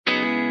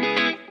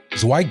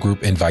Zweig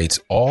Group invites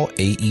all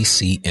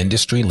AEC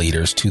industry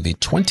leaders to the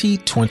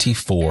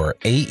 2024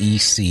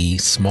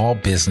 AEC Small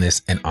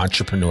Business and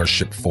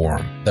Entrepreneurship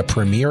Forum, the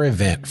premier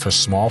event for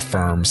small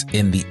firms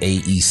in the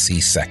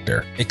AEC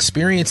sector.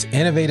 Experience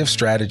innovative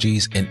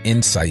strategies and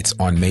insights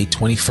on May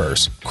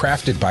 21st,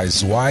 crafted by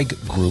Zweig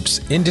Group's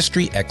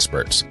industry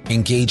experts.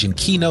 Engage in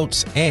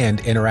keynotes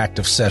and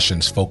interactive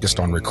sessions focused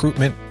on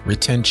recruitment,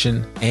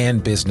 retention,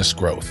 and business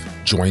growth.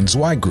 Join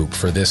Zweig Group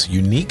for this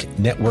unique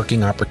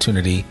networking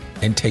opportunity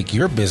and take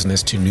your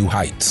business to new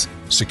heights.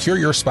 Secure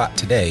your spot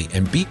today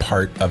and be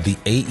part of the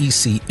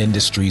AEC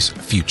industry's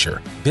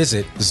future.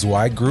 Visit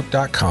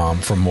zweiggroup.com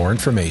for more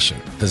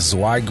information. The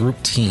Zweig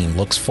Group team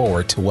looks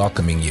forward to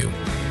welcoming you.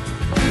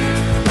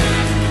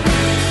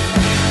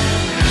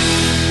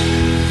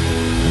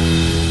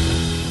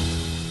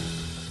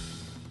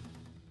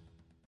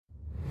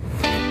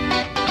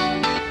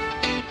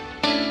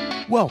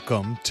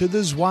 Welcome to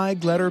the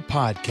Zweig Letter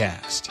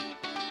Podcast,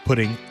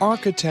 putting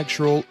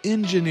architectural,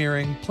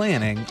 engineering,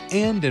 planning,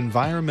 and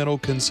environmental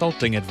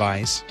consulting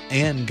advice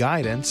and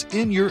guidance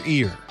in your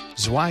ear.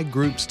 Zweig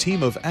Group's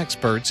team of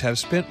experts have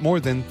spent more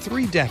than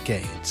 3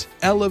 decades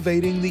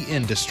elevating the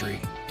industry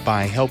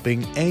by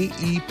helping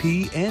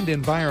AEP and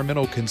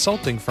environmental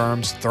consulting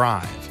firms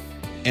thrive.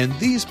 And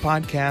these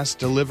podcasts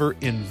deliver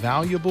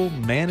invaluable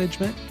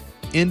management,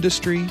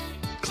 industry,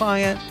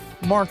 client,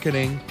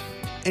 marketing,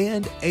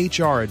 and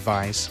HR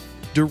advice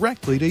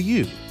directly to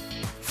you,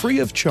 free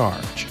of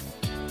charge.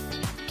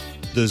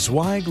 The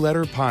Zweig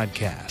Letter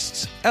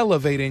Podcasts,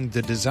 elevating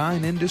the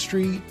design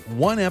industry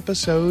one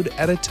episode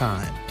at a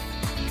time.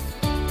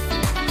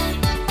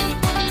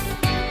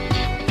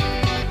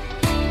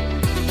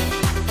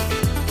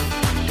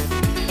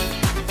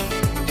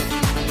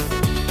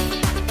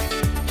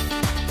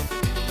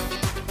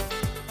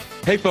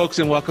 Hey, folks,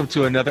 and welcome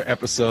to another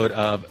episode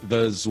of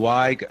the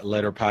Zweig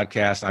Letter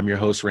Podcast. I'm your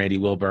host, Randy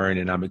Wilburn,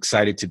 and I'm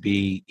excited to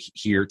be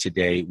here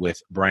today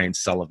with Brian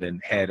Sullivan,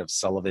 head of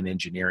Sullivan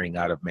Engineering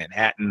out of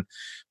Manhattan.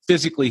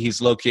 Physically,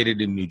 he's located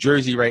in New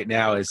Jersey right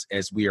now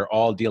as we are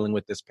all dealing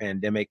with this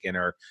pandemic and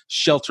are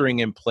sheltering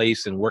in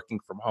place and working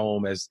from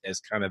home as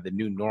kind of the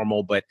new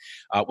normal. But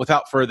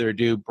without further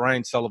ado,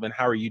 Brian Sullivan,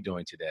 how are you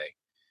doing today?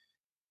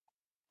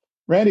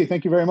 Randy,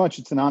 thank you very much.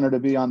 It's an honor to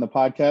be on the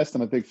podcast.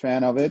 I'm a big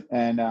fan of it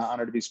and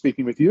honored to be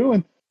speaking with you.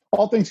 And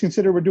all things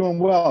considered, we're doing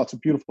well. It's a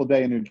beautiful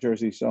day in New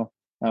Jersey, so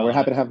we're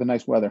happy to have the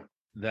nice weather.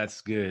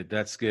 That's good.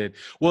 That's good.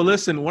 Well,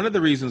 listen, one of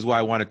the reasons why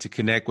I wanted to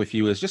connect with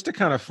you is just to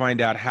kind of find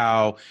out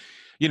how,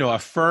 a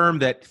firm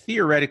that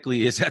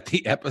theoretically is at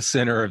the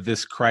epicenter of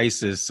this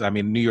crisis. I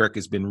mean, New York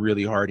has been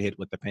really hard hit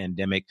with the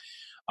pandemic.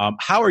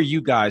 How are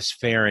you guys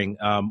faring?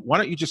 Why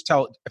don't you just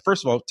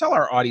first of all, tell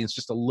our audience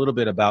just a little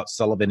bit about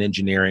Sullivan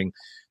Engineering,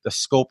 the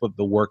scope of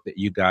the work that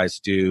you guys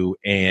do,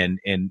 and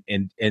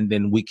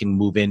then we can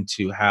move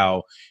into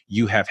how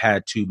you have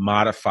had to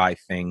modify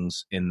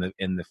things in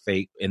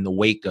the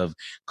wake of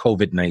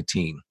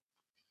COVID-19.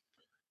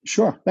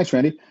 Sure. Thanks,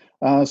 Randy.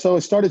 So I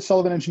started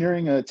Sullivan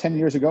Engineering 10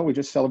 years ago. We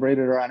just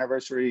celebrated our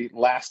anniversary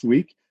last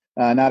week.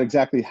 Not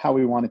exactly how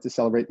we wanted to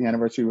celebrate the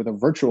anniversary with a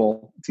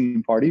virtual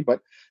team party,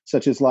 but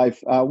such is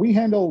life. We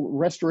handle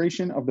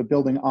restoration of the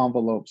building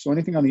envelope. So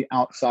anything on the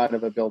outside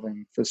of a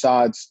building,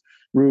 facades,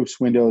 roofs,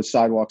 windows,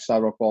 sidewalks,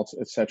 sidewalk vaults,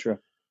 etc.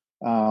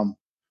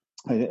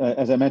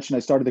 As I mentioned, I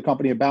started the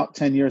company about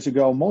 10 years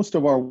ago. Most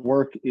of our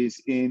work is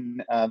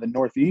in the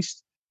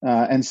Northeast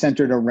and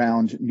centered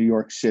around New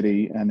York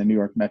City and the New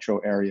York metro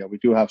area. We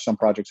do have some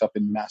projects up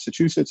in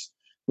Massachusetts,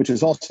 which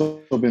has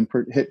also been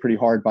hit pretty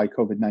hard by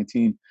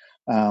COVID-19.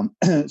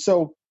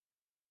 So,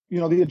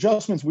 the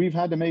adjustments we've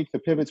had to make, the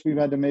pivots we've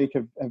had to make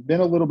have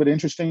been a little bit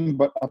interesting,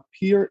 but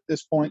appear at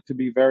this point to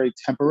be very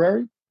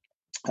temporary.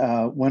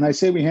 When I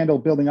say we handle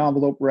building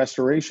envelope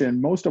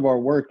restoration, most of our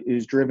work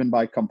is driven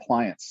by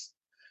compliance.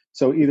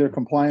 So either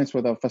compliance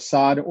with a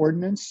facade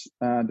ordinance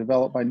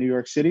developed by New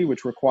York City,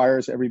 which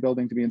requires every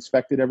building to be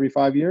inspected every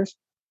 5 years,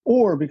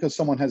 or because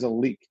someone has a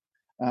leak.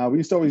 We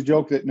used to always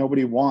joke that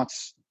nobody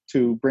wants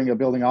to bring a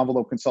building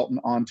envelope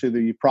consultant onto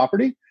the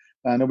property.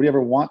 Nobody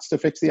ever wants to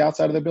fix the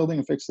outside of the building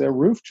and fix their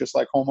roof, just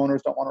like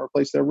homeowners don't want to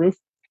replace their roof.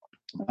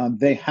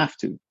 They have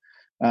to,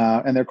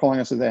 and they're calling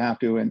us as they have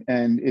to.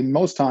 And in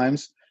most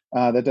times,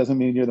 that doesn't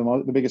mean you're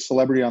the biggest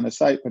celebrity on the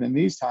site, but in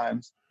these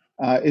times,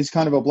 it's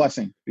kind of a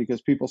blessing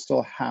because people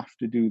still have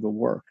to do the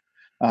work,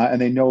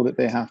 and they know that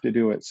they have to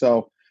do it.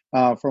 So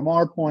from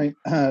our point,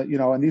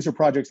 and these are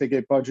projects that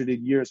get budgeted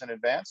years in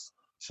advance.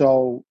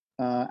 So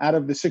out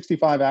of the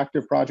 65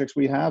 active projects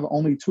we have,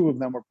 only 2 of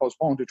them were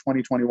postponed to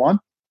 2021.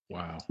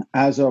 Wow.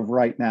 As of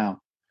right now.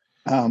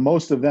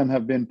 Most of them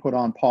have been put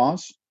on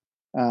pause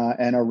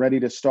and are ready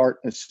to start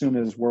as soon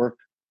as work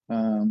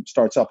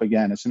starts up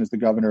again, as soon as the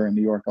governor in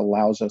New York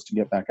allows us to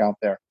get back out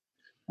there.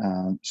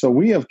 So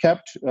we have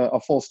kept a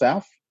full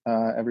staff.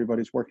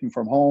 Everybody's working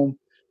from home,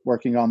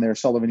 working on their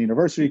Sullivan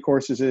University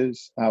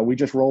courses. We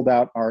just rolled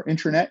out our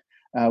intranet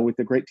with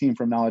the great team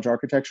from Knowledge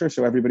Architecture.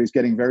 So everybody's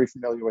getting very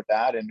familiar with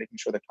that and making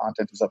sure the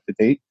content is up to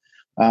date.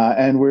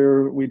 And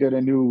we did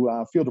a new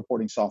field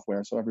reporting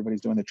software. So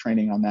everybody's doing the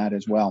training on that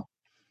as well.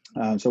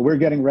 So we're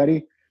getting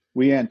ready.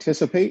 We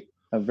anticipate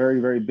a very,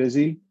 very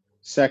busy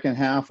second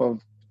half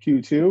of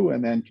Q2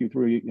 and then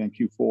Q3 and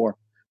Q4.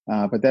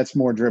 But that's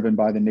more driven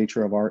by the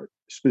nature of our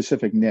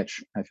specific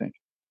niche, I think.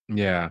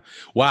 Yeah.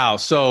 Wow.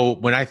 So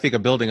when I think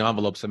of building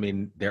envelopes, I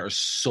mean, there are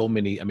so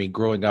many. I mean,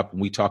 growing up,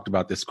 and we talked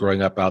about this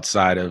growing up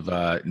outside of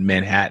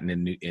Manhattan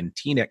in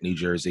Teaneck, New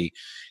Jersey,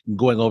 and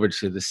going over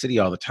to the city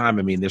all the time.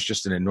 I mean, there's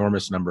just an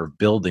enormous number of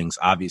buildings,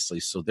 obviously.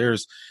 So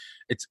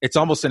it's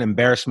almost an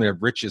embarrassment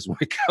of riches when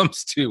it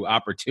comes to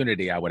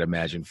opportunity, I would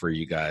imagine, for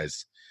you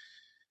guys.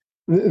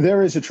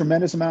 There is a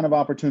tremendous amount of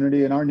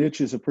opportunity, and our niche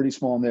is a pretty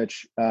small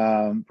niche,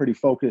 pretty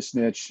focused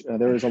niche.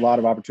 There is a lot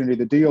of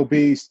opportunity. The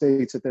DOB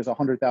states that there's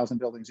 100,000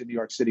 buildings in New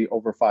York City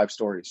over 5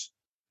 stories.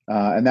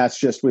 And that's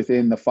just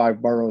within the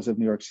 5 boroughs of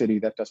New York City.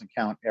 That doesn't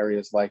count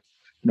areas like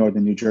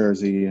northern New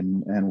Jersey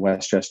and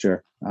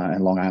Westchester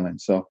and Long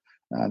Island. So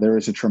there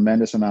is a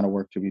tremendous amount of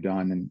work to be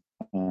done.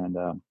 And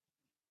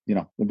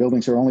the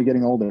buildings are only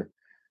getting older.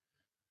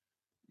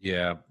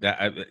 Yeah,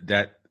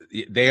 that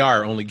they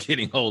are only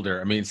getting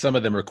older. I mean, some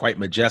of them are quite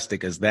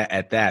majestic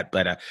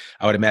but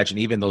I would imagine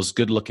even those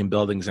good-looking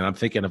buildings, and I'm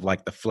thinking of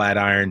like the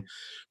Flatiron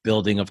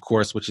Building, of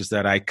course, which is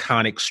that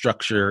iconic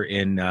structure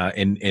in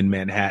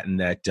Manhattan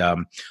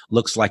that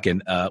looks like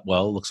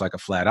looks like a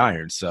flat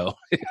iron. So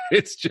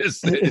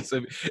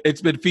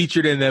it's been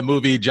featured in the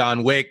movie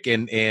John Wick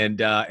and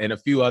a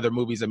few other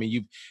movies. I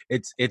mean,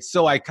 it's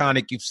so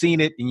iconic. You've seen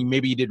it, and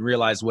maybe you didn't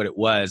realize what it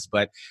was,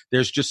 but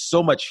there's just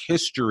so much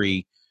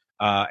history.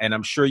 And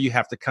I'm sure you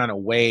have to kind of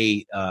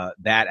weigh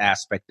that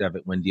aspect of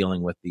it when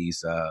dealing with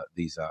these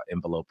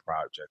envelope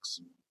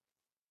projects.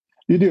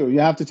 You do. You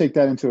have to take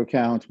that into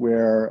account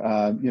where,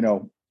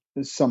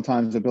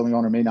 sometimes the building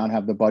owner may not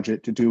have the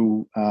budget to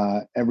do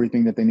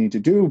everything that they need to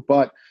do,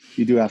 but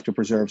you do have to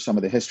preserve some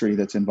of the history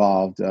that's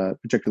involved,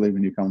 particularly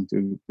when you come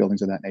to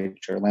buildings of that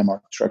nature,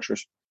 landmark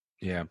structures.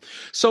 Yeah.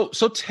 So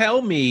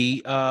tell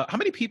me, how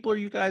many people are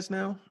you guys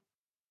now?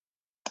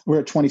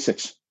 We're at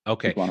 26.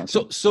 Okay.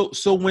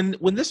 So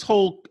when this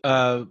whole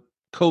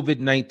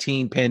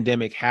COVID-19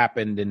 pandemic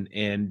happened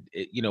and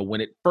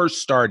when it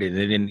first started,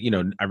 and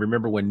then I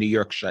remember when New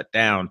York shut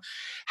down,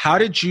 how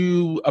did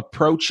you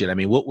approach it? I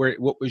mean, what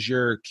was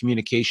your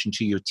communication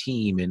to your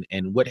team,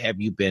 and what have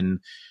you been?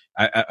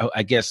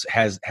 I guess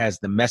has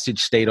the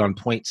message stayed on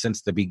point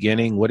since the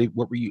beginning? What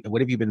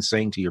have you been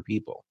saying to your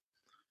people?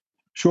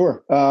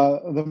 Sure.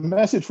 The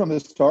message from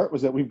the start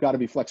was that we've got to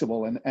be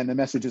flexible, and the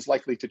message is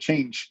likely to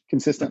change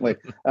consistently.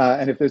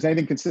 And if there's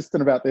anything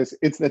consistent about this,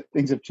 it's that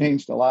things have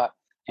changed a lot.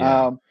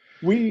 Yeah.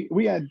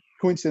 We had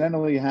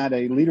coincidentally had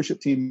a leadership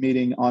team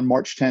meeting on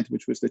March 10th,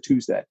 which was the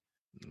Tuesday.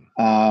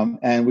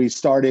 And we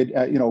started,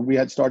 we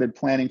had started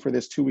planning for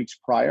this 2 weeks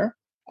prior.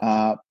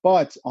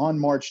 But on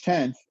March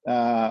 10th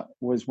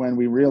was when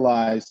we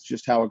realized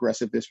just how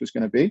aggressive this was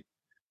going to be.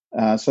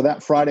 So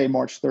that Friday,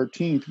 March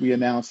 13th, we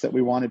announced that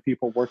we wanted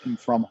people working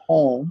from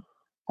home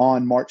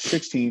on March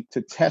 16th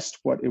to test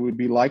what it would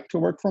be like to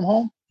work from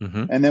home.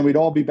 Mm-hmm. And then we'd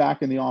all be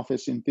back in the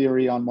office in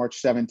theory on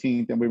March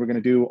 17th, and we were going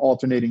to do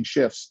alternating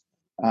shifts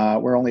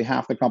where only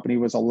half the company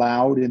was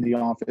allowed in the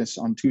office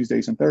on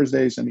Tuesdays and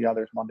Thursdays and the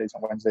others Mondays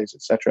and Wednesdays,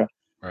 et cetera.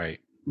 Right.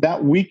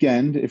 That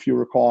weekend, if you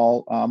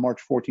recall,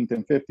 March 14th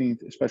and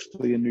 15th,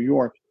 especially in New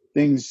York,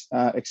 things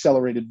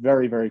accelerated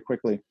very, very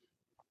quickly.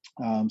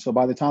 So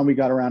by the time we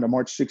got around to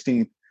March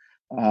 16th,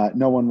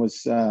 no one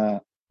was,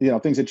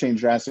 things had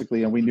changed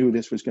drastically, and we knew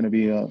this was going to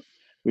be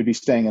we'd be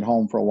staying at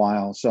home for a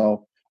while.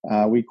 So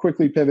we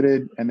quickly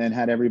pivoted and then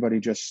had everybody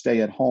just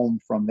stay at home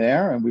from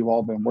there. And we've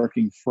all been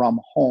working from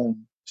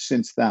home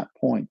since that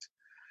point.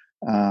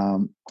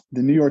 The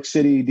New York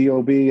City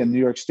DOB and New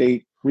York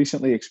State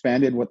recently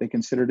expanded what they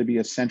consider to be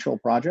essential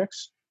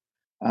projects.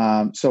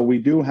 So we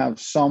do have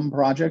some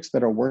projects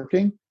that are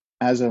working.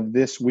 As of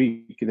this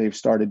week, they've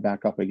started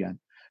back up again.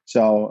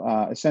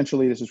 So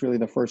essentially, this is really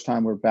the first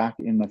time we're back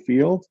in the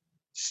field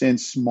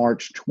since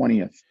March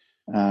 20th,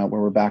 where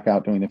we're back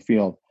out doing the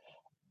field.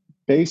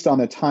 Based on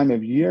the time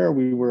of year,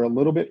 we were a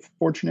little bit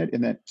fortunate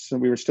in that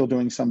we were still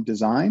doing some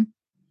design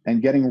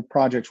and getting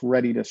projects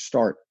ready to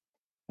start.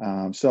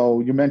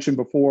 So you mentioned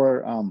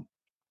before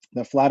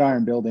the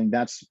Flatiron Building,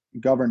 that's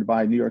governed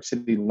by New York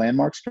City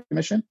Landmarks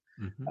Commission.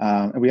 Mm-hmm.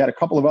 And we had a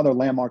couple of other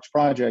landmarks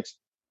projects.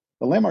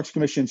 The Landmarks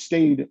Commission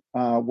stayed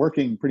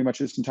working pretty much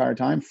this entire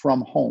time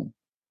from home.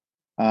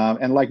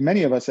 And like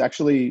many of us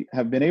actually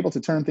have been able to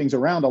turn things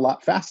around a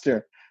lot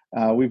faster.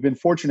 We've been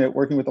fortunate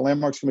working with the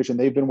Landmarks Commission.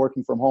 They've been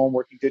working from home,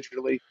 working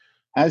digitally,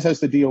 as has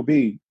the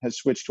DOB has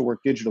switched to work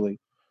digitally.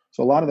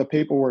 So a lot of the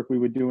paperwork we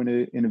would do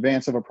in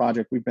advance of a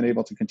project, we've been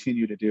able to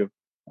continue to do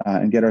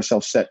and get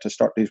ourselves set to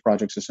start these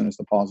projects as soon as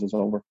the pause is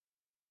over.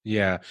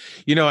 Yeah.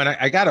 And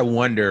I got to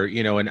wonder,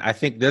 and I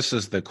think this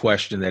is the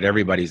question that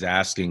everybody's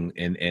asking.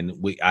 And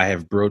I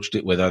have broached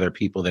it with other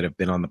people that have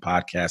been on the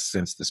podcast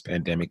since this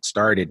pandemic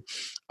started.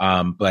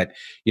 But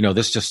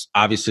this just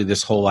obviously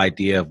this whole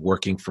idea of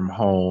working from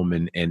home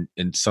and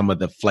some of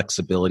the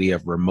flexibility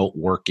of remote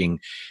working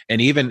and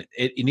even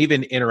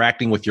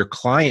interacting with your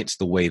clients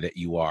the way that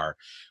you are.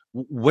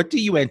 what do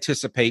you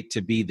anticipate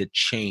to be the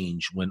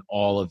change when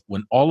all of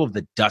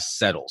the dust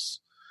settles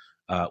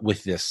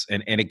with this?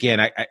 And again,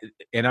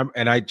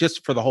 I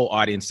just, for the whole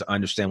audience to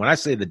understand, when I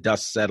say the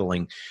dust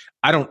settling,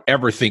 I don't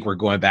ever think we're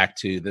going back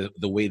to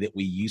the way that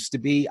we used to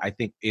be. I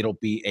think it'll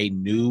be a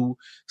new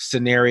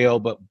scenario.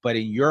 But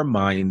in your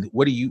mind,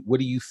 what do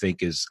you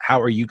think is, how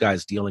are you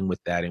guys dealing with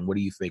that, and what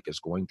do you think is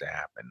going to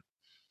happen?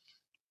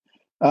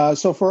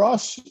 So for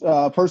us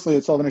personally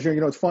at Sullivan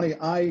Engineering, it's funny.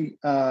 I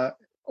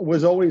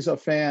was always a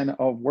fan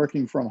of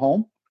working from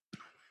home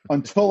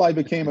until I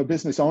became a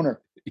business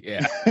owner.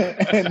 Yeah.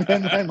 And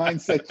then my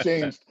mindset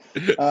changed.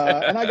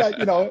 And I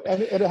got,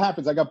 and it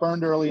happens. I got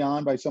burned early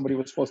on by somebody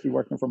who was supposed to be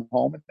working from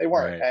home, and they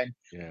weren't. Right. And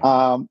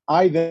Yeah.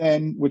 I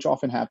then, which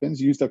often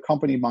happens, used a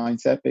company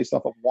mindset based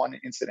off of one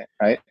incident,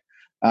 right?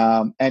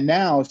 And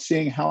now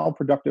seeing how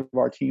productive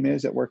our team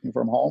is at working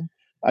from home,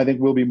 I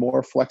think we'll be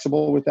more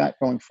flexible with that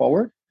going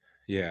forward.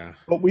 Yeah.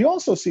 But we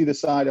also see the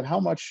side of how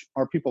much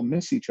our people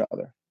miss each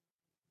other.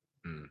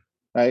 Mm.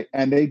 Right.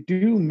 And they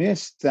do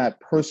miss that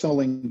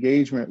personal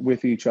engagement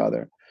with each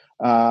other.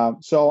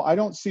 So I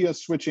don't see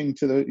us switching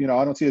to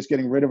I don't see us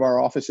getting rid of our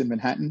office in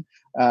Manhattan.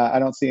 I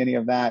don't see any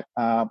of that.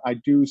 I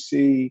do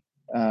see,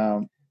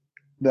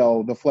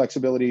 though, the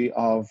flexibility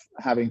of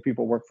having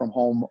people work from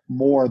home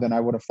more than I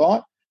would have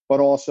thought, but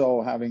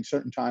also having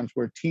certain times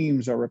where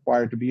teams are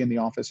required to be in the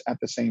office at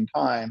the same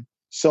time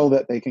so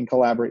that they can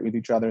collaborate with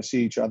each other,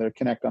 see each other,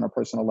 connect on a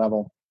personal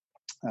level.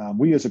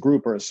 We as a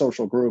group are a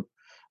social group.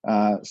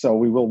 So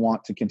we will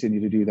want to continue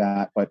to do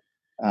that. But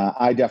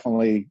I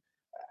definitely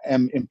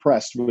am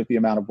impressed with the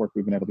amount of work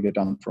we've been able to get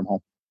done from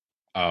home.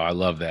 Oh, I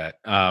love that.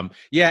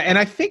 Yeah, and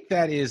I think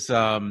that is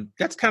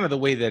that's kind of the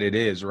way that it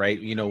is,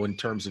 right? In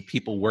terms of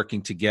people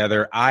working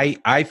together.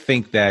 I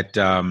think that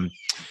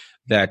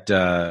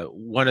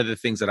one of the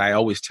things that I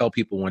always tell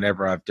people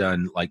whenever I've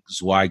done like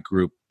Zwei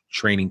group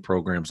training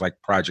programs, like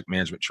project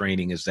management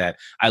training, is that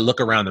I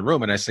look around the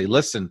room and I say,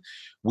 listen,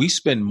 we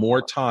spend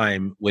more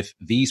time with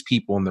these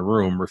people in the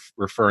room,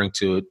 referring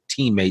to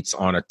teammates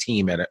on a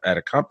team at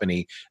a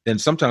company, than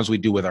sometimes we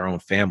do with our own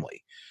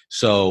family.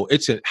 So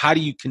how do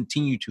you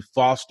continue to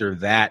foster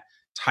that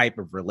type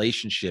of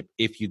relationship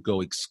if you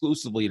go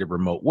exclusively to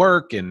remote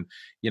work? And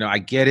I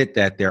get it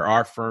that there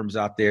are firms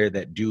out there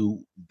that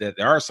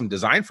there are some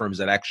design firms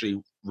that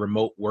actually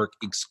remote work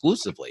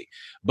exclusively,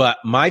 but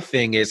my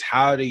thing is,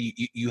 how do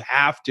you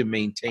have to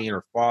maintain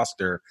or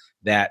foster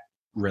that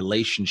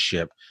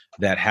relationship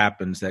that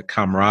happens, that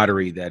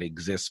camaraderie that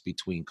exists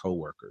between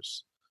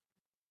coworkers?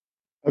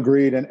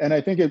 Agreed. And I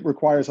think it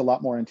requires a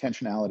lot more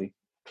intentionality.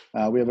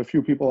 We have a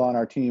few people on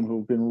our team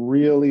who've been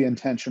really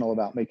intentional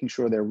about making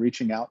sure they're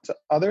reaching out to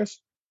others.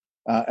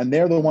 And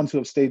they're the ones who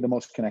have stayed the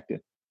most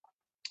connected.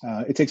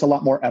 It takes a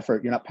lot more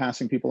effort. You're not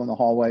passing people in the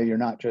hallway. You're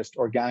not just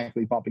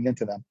organically bumping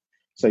into them.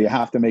 So you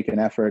have to make an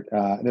effort.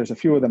 There's a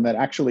few of them that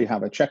actually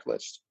have a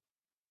checklist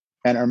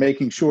and are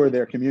making sure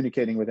they're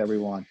communicating with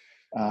everyone.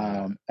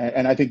 And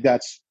I think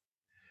that's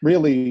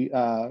really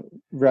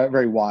very,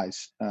 very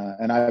wise.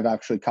 And I've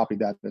actually copied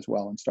that as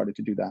well and started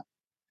to do that.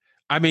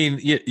 I mean,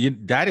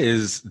 that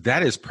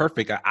is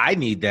perfect. I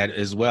need that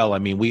as well. I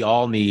mean, we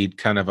all need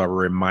kind of a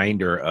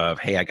reminder of,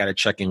 hey, I got to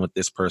check in with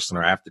this person,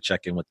 or I have to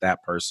check in with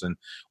that person.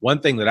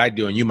 One thing that I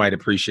do, and you might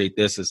appreciate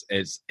this,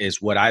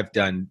 is what I've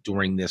done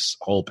during this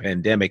whole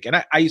pandemic. And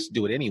I used to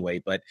do it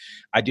anyway, but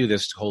I do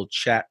this whole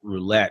text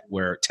roulette,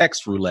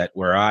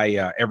 where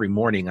I every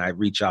morning I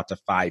reach out to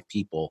 5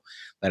 people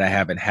that I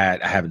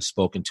haven't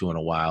spoken to in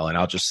a while, and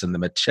I'll just send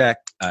them a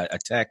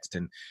text,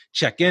 and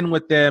check in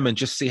with them and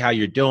just see how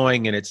you're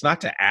doing. And it's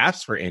not to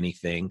ask for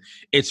anything.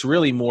 It's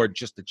really more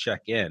just to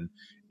check in.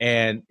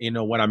 And,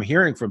 what I'm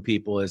hearing from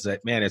people is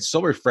that, man, it's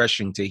so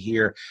refreshing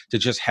to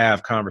just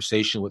have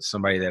conversation with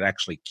somebody that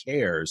actually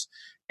cares.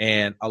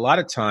 And a lot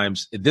of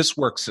times this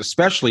works,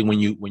 especially when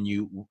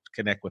you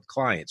connect with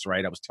clients,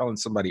 right? I was telling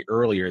somebody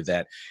earlier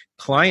that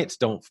friends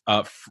don't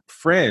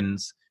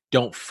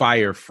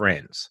fire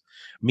friends.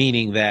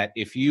 Meaning that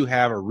if you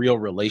have a real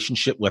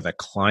relationship with a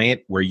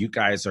client where you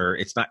guys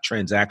it's not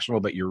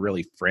transactional, but you're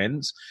really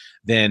friends,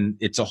 then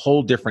it's a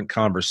whole different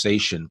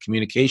conversation.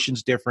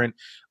 Communication's different.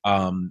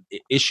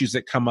 Issues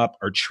that come up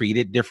are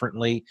treated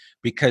differently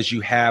because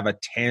you have a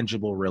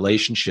tangible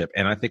relationship.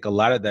 And I think a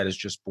lot of that is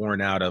just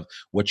born out of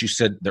what you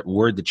said, the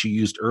word that you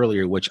used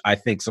earlier, which I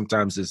think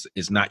sometimes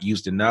is not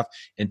used enough: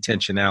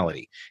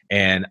 intentionality.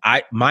 And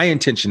my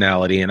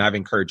intentionality, and I've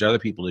encouraged other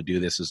people to do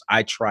this, is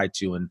I try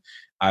to, and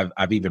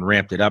I've even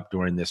ramped it up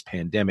during this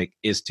pandemic,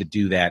 is to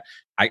do that.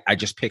 I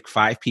just pick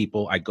 5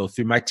 people. I go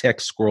through my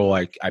text scroll.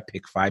 I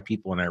pick 5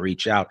 people and I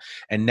reach out.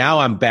 And now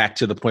I'm back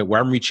to the point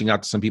where I'm reaching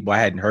out to some people I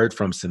hadn't heard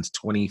from since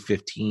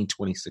 2015,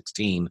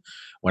 2016,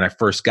 when I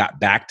first got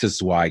back to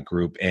Zwei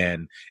Group.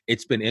 And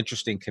it's been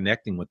interesting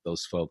connecting with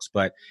those folks.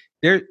 But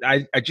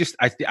I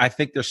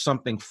think there's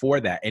something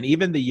for that. And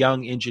even the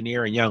young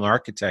engineer and young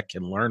architect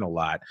can learn a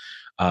lot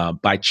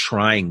by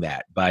trying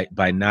that,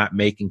 by not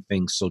making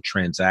things so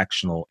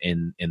transactional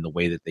in the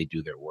way that they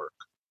do their work.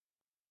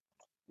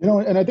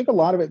 And I think a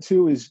lot of it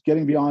too is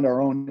getting beyond our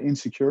own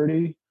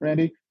insecurity,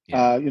 Randy.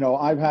 Yeah.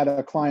 I've had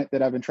a client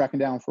that I've been tracking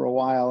down for a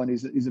while, and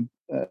he's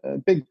a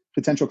big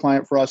potential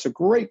client for us, a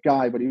great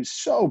guy, but he was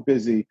so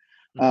busy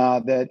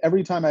that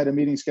every time I had a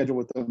meeting scheduled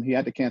with him, he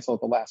had to cancel at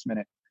the last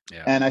minute.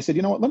 Yeah. And I said,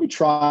 you know what, let me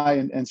try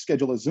and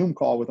schedule a Zoom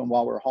call with him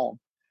while we're home.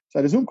 So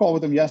I had a Zoom call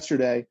with him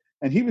yesterday,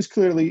 and he was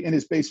clearly in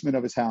his basement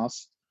of his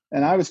house,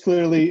 and I was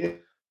clearly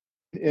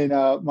in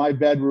my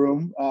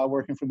bedroom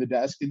working from the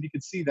desk, and you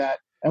could see that.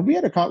 And we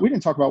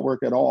didn't talk about work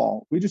at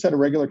all. We just had a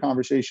regular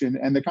conversation,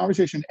 and the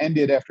conversation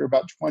ended after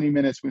about 20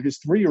 minutes when his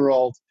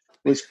 3-year-old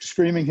was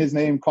screaming his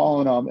name,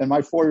 calling him, and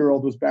my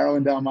 4-year-old was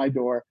barreling down my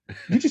door.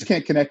 You just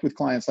can't connect with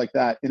clients like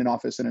that in an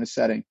office and in a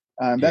setting.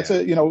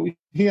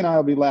 He and I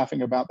will be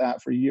laughing about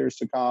that for years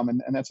to come,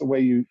 and that's a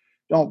way you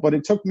don't. But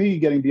it took me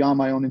getting beyond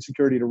my own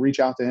insecurity to reach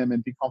out to him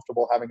and be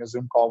comfortable having a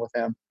Zoom call with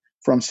him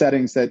from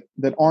settings that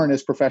aren't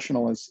as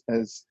professional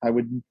as I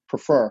would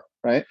prefer,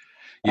 right?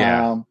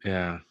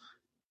 Yeah.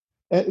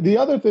 The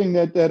other thing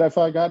that I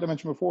forgot to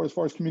mention before, as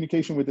far as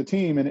communication with the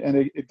team, and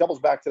it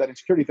doubles back to that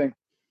insecurity thing,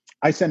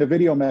 I send a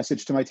video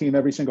message to my team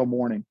every single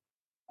morning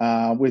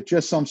with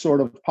just some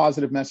sort of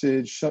positive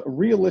message,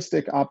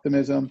 realistic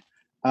optimism.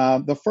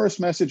 The first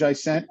message I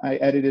sent, I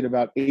edited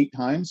about 8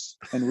 times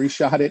and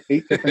reshot it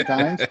 8 different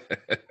times.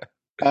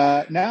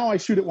 Now I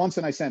shoot it once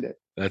and I send it.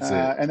 That's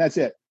it. And that's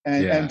it.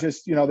 And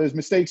just, there's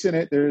mistakes in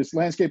it. There's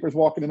landscapers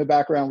walking in the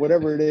background,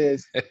 whatever it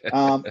is.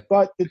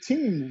 But the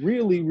team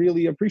really,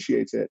 really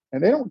appreciates it.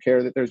 And they don't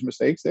care that there's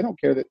mistakes. They don't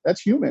care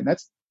that's human.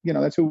 That's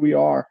who we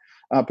are.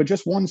 But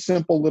just one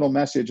simple little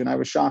message. And I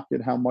was shocked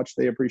at how much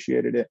they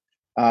appreciated it.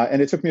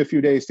 And it took me a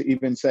few days to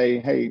even say,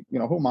 hey,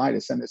 who am I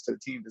to send this to the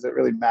team? Does it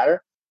really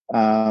matter?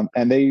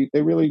 And they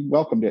really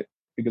welcomed it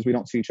because we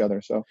don't see each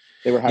other. So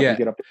they were happy to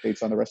get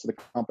updates on the rest of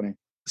the company.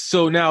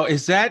 So now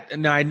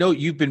I know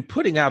you've been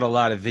putting out a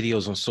lot of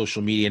videos on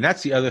social media, and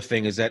that's the other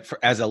thing is that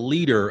as a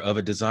leader of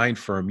a design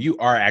firm, you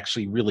are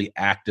actually really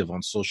active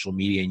on social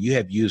media, and you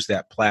have used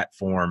that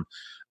platform,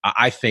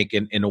 I think,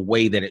 in a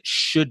way that it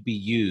should be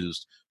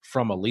used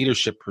from a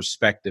leadership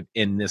perspective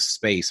in this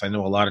space. I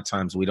know a lot of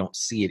times we don't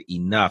see it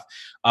enough.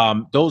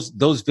 Those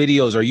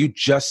videos, are you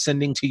just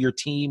sending to your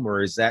team,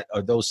 or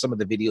are those some of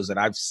the videos that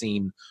I've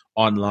seen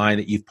online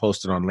that you've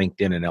posted on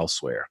LinkedIn and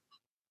elsewhere?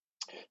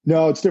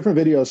 No, it's different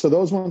videos. So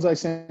those ones I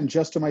send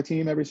just to my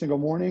team every single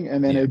morning.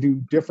 And then I do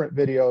different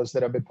videos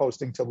that I've been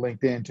posting to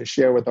LinkedIn to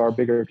share with our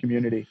bigger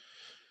community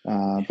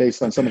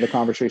based on some of the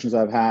conversations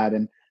I've had.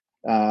 And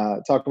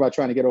talk about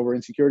trying to get over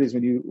insecurities.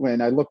 When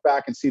I look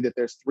back and see that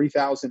there's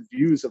 3,000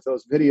 views of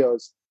those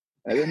videos,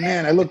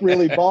 man, I look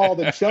really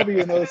bald and chubby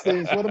in those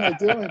things. What am I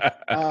doing?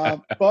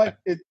 But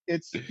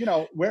it's,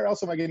 where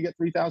else am I going to get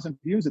 3,000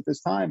 views at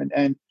this time?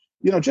 And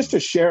just to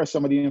share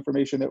some of the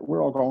information that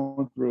we're all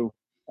going through.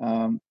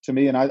 To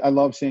me, and I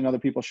love seeing other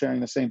people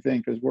sharing the same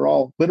thing because we're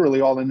all literally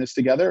all in this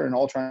together and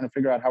all trying to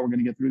figure out how we're going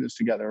to get through this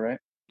together, right?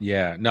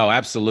 Yeah, no,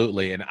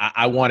 absolutely. And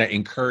I want to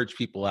encourage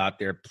people out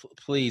there,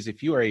 please,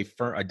 if you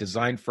are a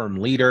design firm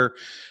leader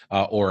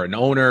or an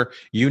owner,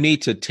 you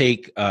need to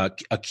take a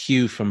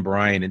cue from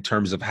Brian in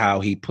terms of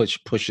how he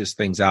pushes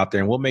things out there.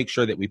 And we'll make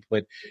sure that we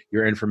put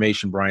your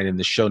information, Brian, in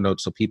the show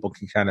notes so people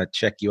can kind of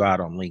check you out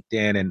on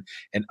LinkedIn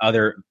and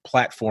other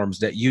platforms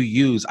that you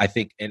use, I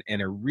think,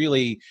 in a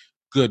really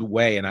good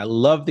way. And I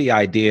love the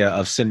idea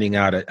of sending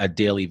out a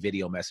daily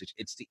video message.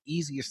 It's the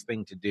easiest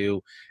thing to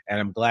do.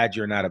 And I'm glad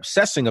you're not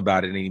obsessing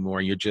about it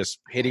anymore. You're just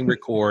hitting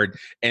record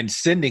and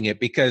sending it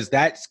because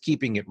that's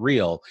keeping it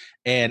real.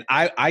 And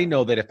I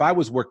know that if I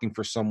was working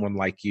for someone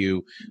like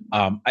you,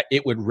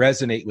 it would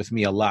resonate with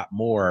me a lot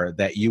more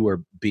that you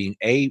were being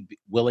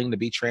willing to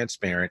be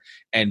transparent,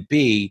 and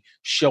B,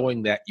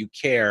 showing that you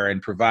care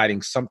and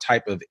providing some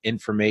type of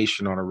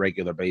information on a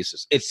regular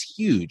basis. It's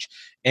huge.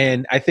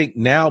 And I think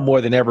now more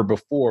than ever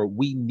before,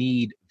 we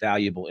need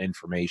valuable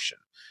information.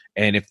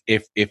 And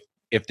if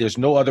there's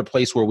no other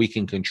place where we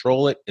can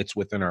control it, it's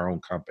within our own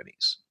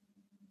companies.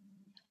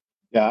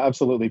 Yeah,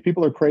 absolutely.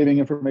 People are craving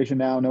information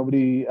now.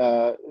 Nobody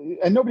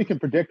can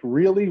predict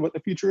really what the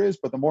future is,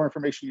 but the more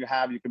information you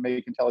have, you can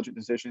make intelligent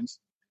decisions.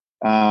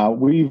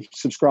 We've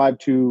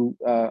subscribed to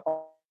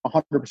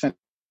 100%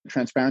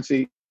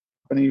 transparency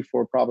company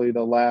for probably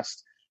the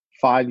last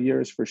 5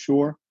 years for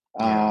sure,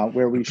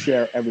 where we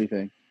share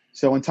everything.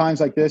 So in times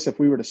like this, if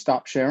we were to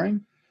stop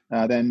sharing,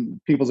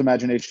 then people's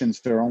imaginations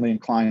are only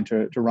inclined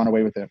to run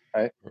away with it,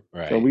 right?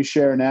 So we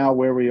share now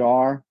where we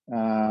are.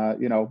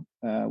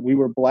 We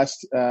were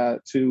blessed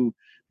to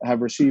have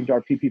received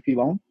our PPP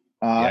loan,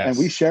 and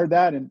we shared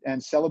that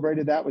and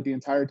celebrated that with the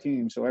entire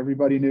team, so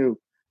everybody knew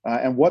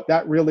and what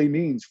that really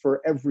means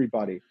for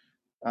everybody.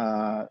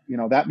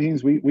 That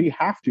means we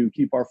have to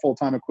keep our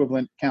full-time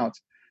equivalent count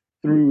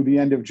through the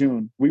end of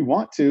June. We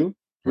want to.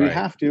 We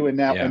have to, and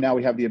now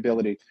we have the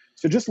ability.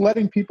 So just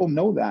letting people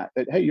know that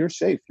hey, you're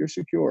safe, you're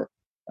secure.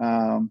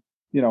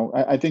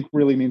 I think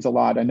really means a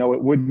lot. I know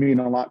it would mean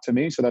a lot to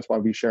me, so that's why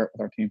we share it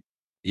with our team.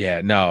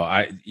 Yeah,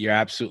 no, you're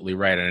absolutely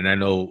right. And I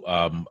know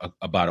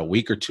about a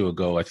week or two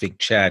ago, I think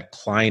Chad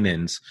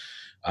Kleinen's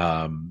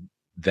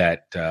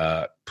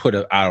put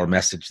out a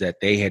message that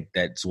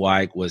that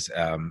Zweig was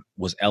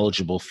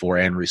eligible for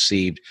and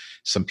received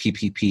some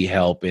PPP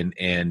help, and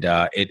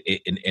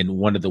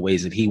one of the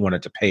ways that he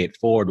wanted to pay it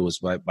forward was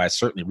by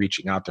certainly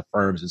reaching out to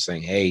firms and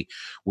saying, hey,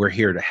 we're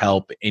here to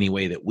help any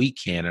way that we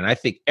can. And I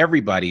think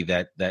everybody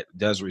that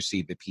does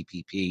receive the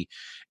PPP,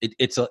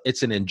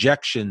 it's an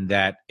injection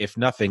that, if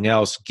nothing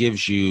else,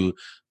 gives you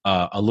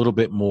a little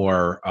bit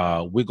more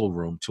wiggle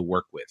room to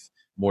work with,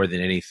 more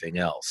than anything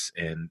else.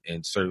 And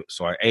so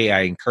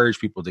I encourage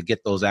people to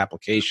get those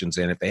applications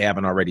in if they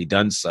haven't already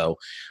done so.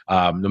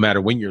 No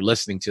matter when you're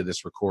listening to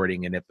this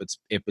recording, and if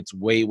it's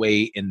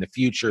way in the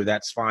future,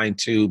 that's fine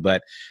too.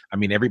 But I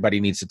mean, everybody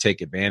needs to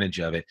take advantage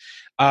of it.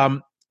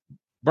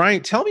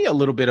 Brian, tell me a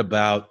little bit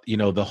about,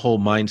 the whole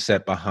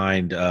mindset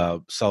behind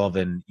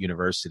Sullivan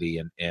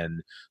University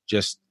and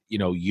just,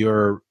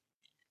 your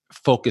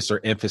focus or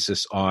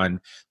emphasis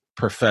on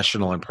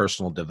professional and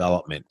personal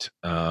development.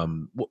 How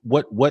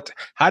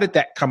did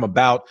that come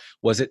about?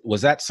 Was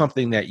that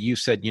something that you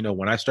said,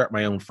 when I start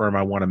my own firm,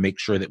 I want to make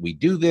sure that we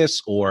do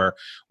this, or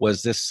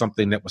was this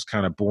something that was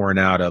kind of born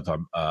out of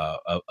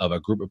a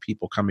group of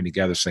people coming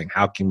together saying,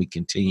 how can we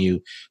continue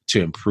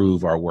to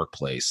improve our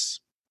workplace?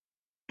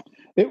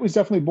 It was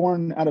definitely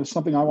born out of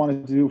something I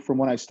wanted to do from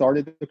when I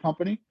started the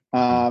company,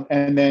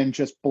 and then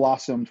just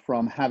blossomed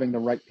from having the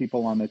right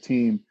people on the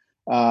team.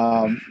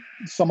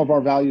 Some of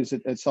our values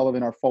at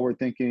Sullivan are forward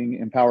thinking,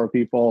 empower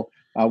people.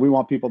 We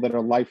want people that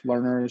are life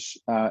learners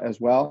as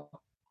well.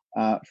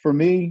 For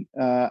me,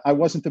 I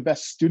wasn't the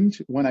best student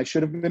when I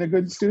should have been a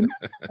good student.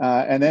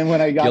 And then when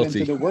I got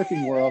into the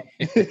working world,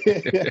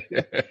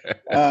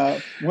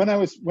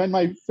 when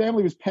my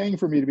family was paying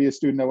for me to be a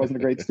student, I wasn't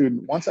a great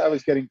student. Once I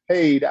was getting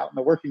paid out in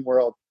the working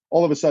world,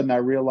 all of a sudden I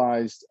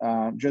realized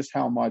just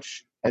how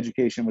much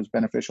education was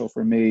beneficial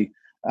for me.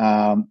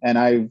 And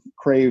I've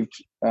craved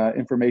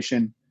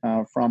information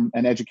from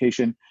an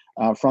education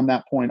from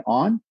that point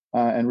on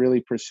and really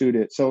pursued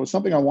it. So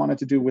something I wanted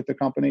to do with the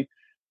company.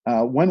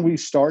 When we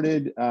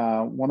started,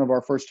 one of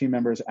our first team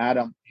members,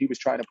 Adam, he was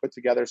trying to put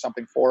together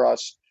something for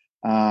us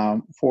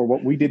for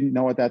what we didn't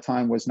know at that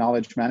time was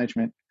knowledge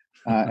management.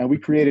 And we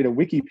created a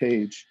wiki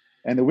page,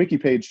 and the wiki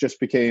page just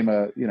became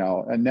a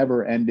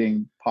never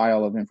ending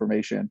pile of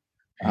information.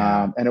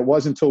 And it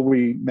wasn't until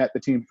we met the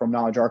team from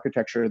Knowledge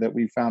Architecture that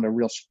we found a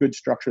real good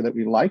structure that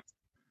we liked.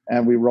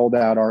 And we rolled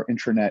out our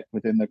intranet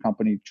within the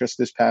company just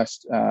this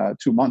past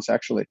 2 months,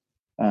 actually.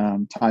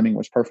 Timing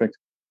was perfect.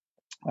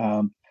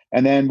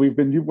 And then we've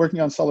been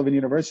working on Sullivan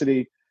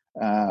University,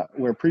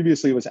 where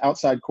previously it was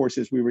outside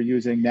courses we were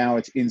using. Now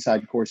it's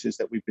inside courses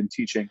that we've been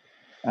teaching.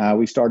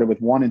 We started with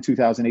 1 in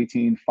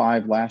 2018,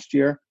 5 last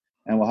year,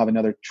 and we'll have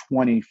another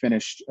 20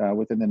 finished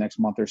within the next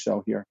month or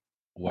so here.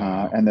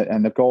 Wow. And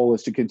the goal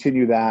is to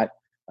continue that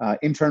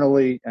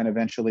internally and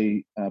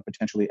eventually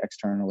potentially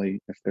externally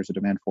if there's a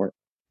demand for it.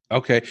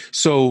 Okay.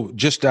 So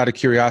just out of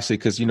curiosity,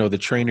 because, the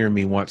trainer in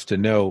me wants to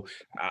know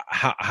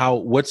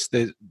what's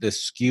the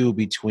skew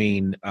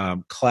between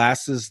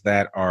classes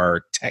that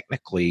are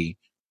technically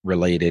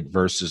related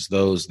versus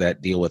those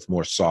that deal with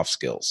more soft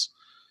skills?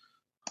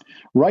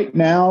 Right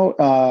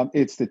now,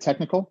 it's the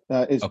technical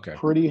is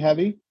pretty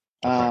heavy.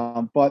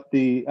 Okay. But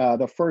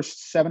the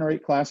first 7 or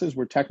 8 classes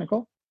were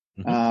technical.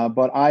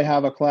 But I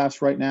have a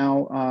class right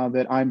now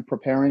that I'm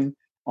preparing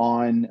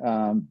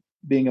on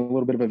being a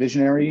little bit of a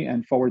visionary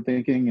and forward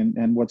thinking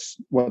and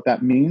what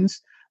that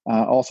means.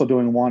 Also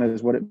doing one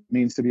is what it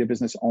means to be a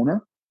business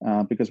owner,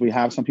 because we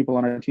have some people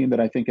on our team that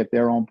I think at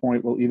their own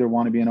point will either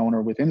want to be an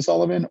owner within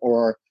Sullivan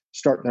or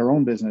start their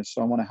own business.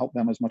 So I want to help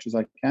them as much as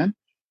I can.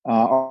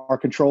 Our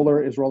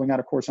controller is rolling out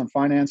a course on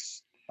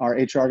finance. Our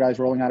HR guy is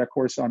rolling out a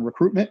course on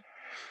recruitment.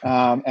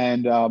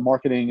 And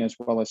marketing as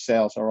well as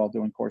sales are all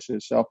doing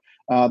courses. So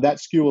that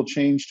skew will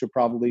change to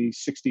probably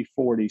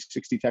 60-40,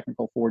 60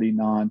 technical, 40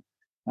 non.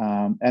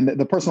 And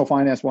the personal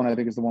finance one, I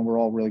think, is the one we're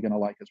all really going to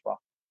like as well.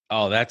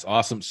 Oh, that's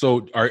awesome.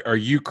 So are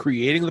you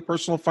creating the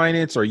personal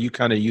finance, or are you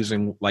kind of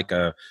using like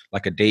a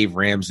Dave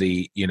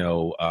Ramsey,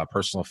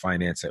 personal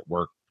finance at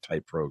work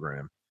type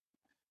program?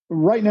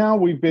 Right now,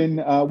 we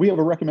have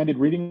a recommended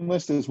reading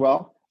list as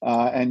well.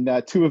 And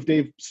 2 of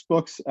Dave's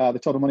books, The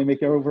Total Money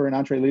Makeover and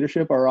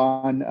EntreLeadership, are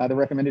on the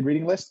recommended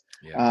reading list.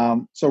 Yeah.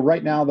 So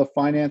right now, the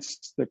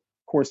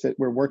course that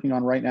we're working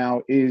on right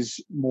now is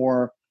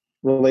more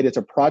related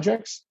to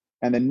projects.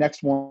 And the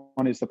next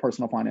one is the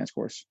personal finance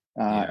course.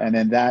 And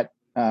then that,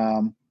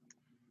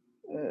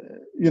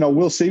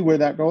 we'll see where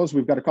that goes.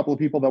 We've got a couple of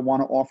people that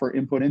want to offer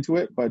input into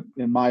it. But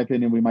in my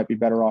opinion, we might be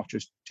better off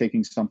just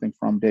taking something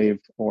from Dave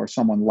or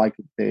someone like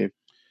Dave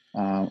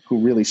who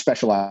really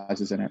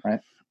specializes in it, right?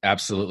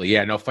 Absolutely.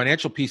 Yeah, no,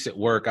 financial peace at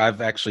work.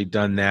 I've actually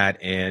done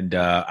that. And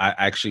I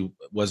actually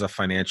was a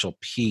financial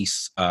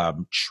peace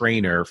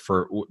trainer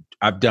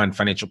I've done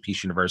Financial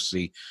Peace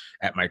University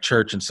at my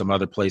church and some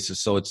other places.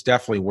 So it's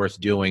definitely worth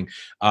doing.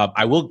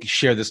 I will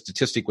share this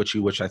statistic with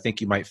you, which I think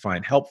you might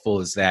find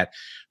helpful, is that,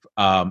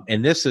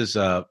 and this is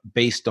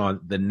based on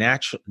the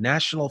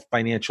National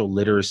Financial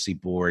Literacy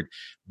Board,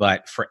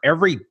 but for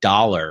every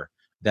dollar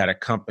that a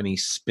company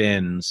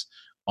spends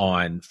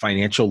on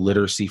financial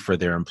literacy for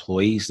their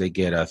employees, they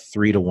get a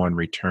 3-to-1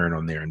 return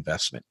on their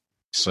investment.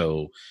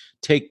 So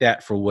take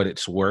that for what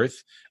it's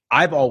worth.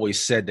 I've always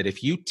said that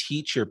if you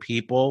teach your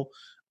people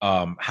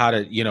how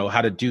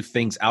to do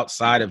things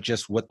outside of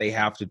just what they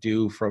have to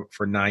do for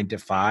 9 to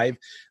 5,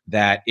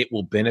 that it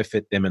will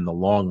benefit them in the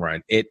long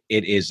run. It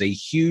is a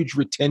huge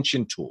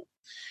retention tool.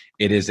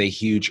 It is a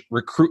huge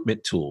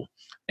recruitment tool.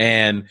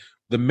 And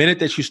the minute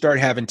that you start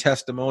having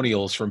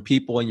testimonials from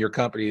people in your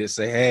company that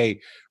say,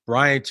 hey,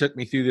 Brian took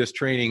me through this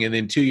training, and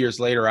then 2 years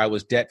later I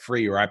was debt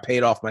free, or I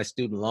paid off my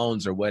student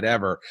loans, or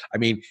whatever. I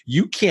mean,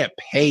 you can't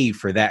pay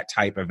for that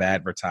type of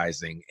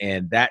advertising,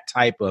 and that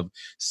type of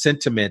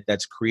sentiment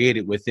that's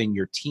created within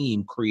your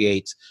team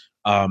creates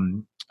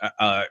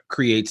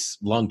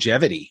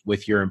longevity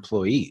with your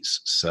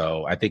employees.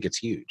 So I think it's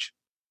huge.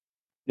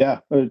 Yeah,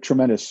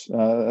 tremendous.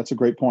 That's a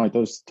great point.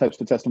 Those types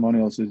of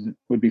testimonials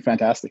would be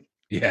fantastic.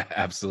 Yeah,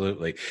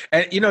 absolutely.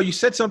 And you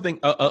said something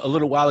a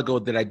little while ago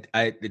that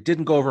it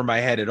didn't go over my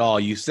head at all.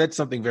 You said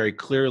something very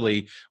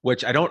clearly,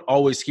 which I don't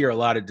always hear a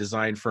lot of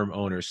design firm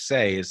owners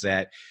say, is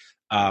that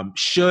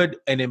should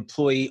an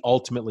employee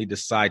ultimately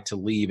decide to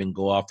leave and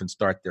go off and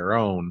start their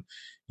own,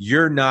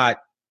 you're not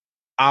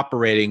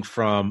operating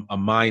from a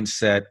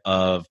mindset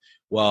of,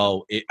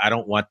 well, I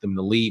don't want them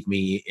to leave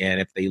me, and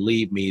if they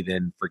leave me,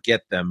 then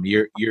forget them.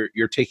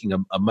 You're taking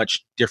a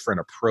much different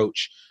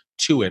approach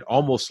to it,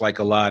 almost like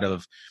a lot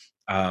of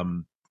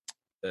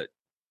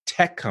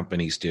tech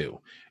companies do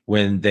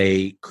when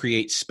they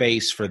create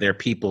space for their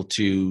people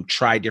to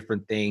try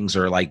different things,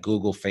 or like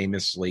Google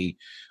famously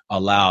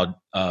allowed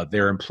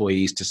their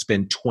employees to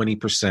spend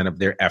 20% of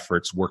their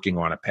efforts working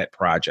on a pet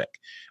project,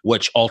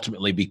 which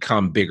ultimately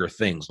become bigger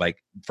things. Like,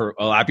 for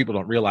a lot of people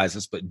don't realize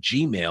this, but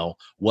Gmail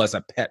was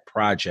a pet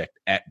project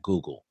at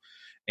Google.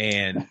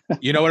 And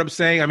you know what I'm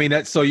saying? I mean,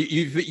 that's, so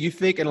you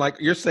think, and like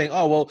you're saying,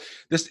 oh, well,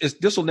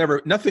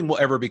 nothing will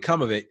ever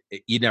become of it.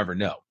 You never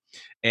know.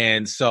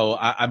 And so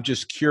I'm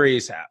just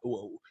curious,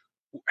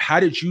 how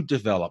did you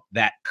develop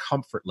that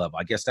comfort level?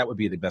 I guess that would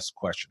be the best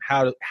question.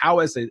 How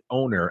as an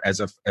owner, as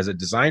a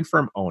design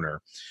firm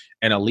owner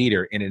and a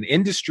leader in an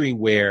industry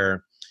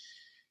where,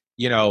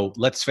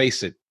 let's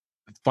face it,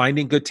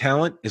 finding good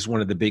talent is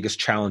one of the biggest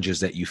challenges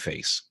that you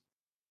face.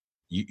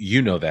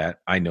 You know that.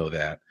 I know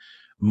that.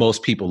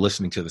 Most people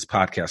listening to this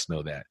podcast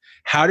know that.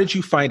 How did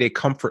you find a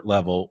comfort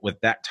level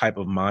with that type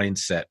of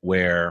mindset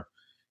where,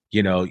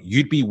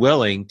 you'd be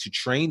willing to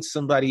train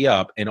somebody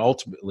up and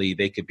ultimately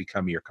they could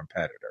become your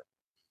competitor?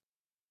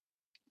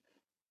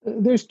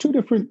 There's two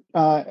different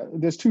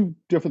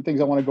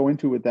things I want to go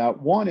into with that.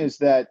 One is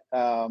that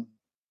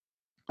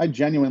I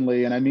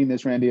genuinely, and I mean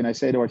this, Randy, and I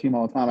say to our team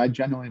all the time, I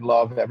genuinely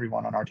love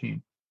everyone on our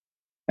team,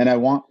 and I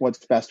want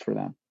what's best for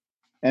them.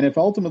 And if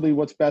ultimately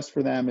what's best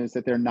for them is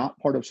that they're not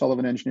part of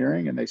Sullivan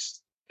Engineering and they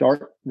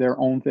start their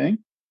own thing,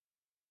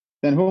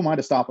 then who am I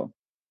to stop them?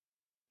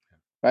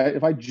 Right?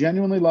 If I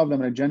genuinely love them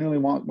and I genuinely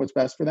want what's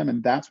best for them,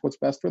 and that's what's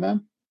best for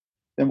them,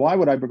 then why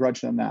would I begrudge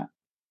them that?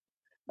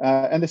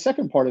 And the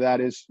second part of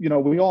that is,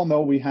 we all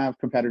know we have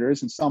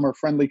competitors, and some are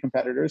friendly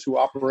competitors who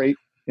operate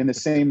in the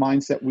same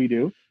mindset we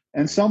do.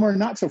 And some are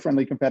not so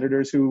friendly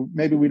competitors who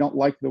maybe we don't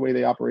like the way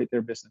they operate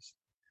their business.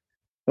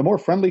 The more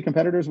friendly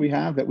competitors we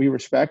have that we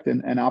respect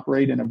and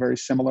operate in a very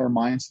similar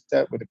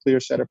mindset with a clear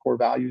set of core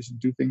values and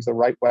do things the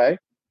right way,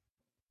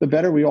 the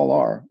better we all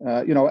are.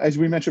 As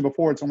we mentioned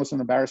before, it's almost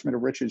an embarrassment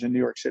of riches in New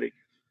York City,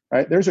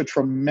 right? There's a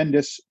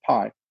tremendous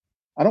pie.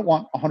 I don't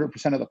want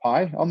 100% of the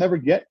pie. I'll never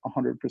get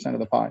 100% of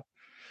the pie.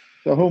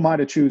 So who am I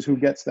to choose who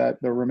gets the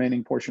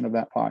remaining portion of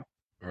that pie?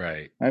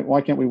 Right.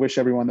 Why can't we wish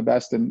everyone the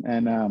best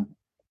and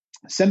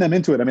send them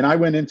into it? I mean, I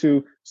went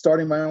into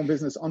starting my own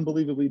business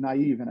unbelievably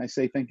naive, and I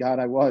say, thank God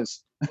I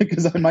was,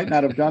 because I might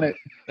not have done it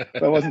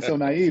if I wasn't so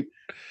naive.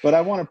 But I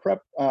want to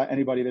prep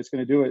anybody that's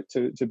going to do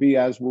it to be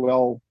as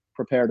well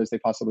prepared as they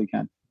possibly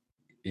can.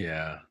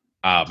 Yeah.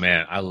 Oh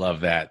man, I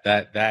love that.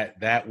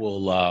 That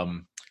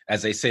will,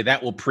 as they say,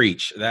 that will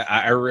preach. That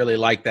I really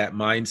like that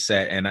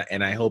mindset,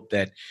 and I hope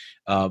that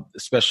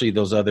especially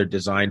those other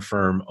design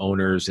firm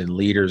owners and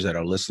leaders that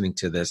are listening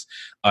to this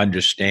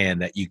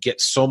understand that you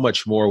get so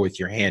much more with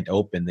your hand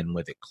open than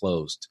with it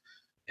closed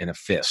in a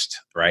fist,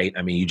 right?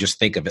 I mean, you just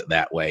think of it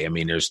that way. I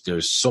mean,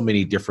 there's so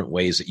many different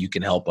ways that you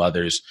can help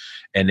others,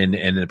 and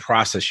in the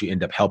process, you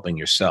end up helping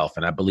yourself.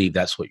 And I believe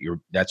that's what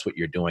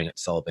you're doing at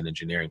Sullivan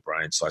Engineering,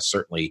 Brian. So I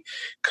certainly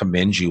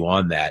commend you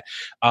on that.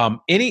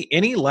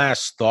 Any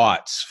last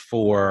thoughts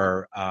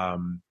for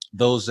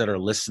those that are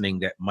listening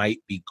that might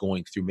be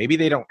going through? Maybe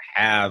they don't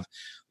have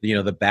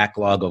the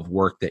backlog of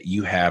work that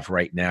you have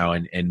right now,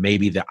 and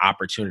maybe the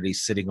opportunity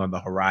sitting on the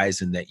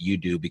horizon that you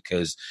do,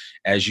 because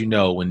as you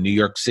know, when New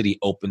York City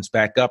opens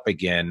back up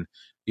again,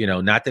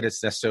 not that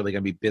it's necessarily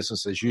going to be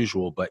business as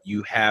usual, but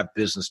you have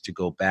business to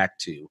go back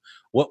to.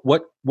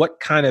 What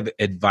kind of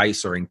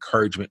advice or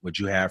encouragement would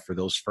you have for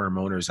those firm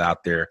owners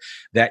out there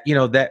that,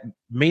 that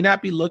may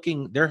not be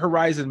looking, their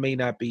horizon may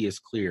not be as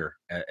clear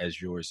as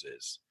yours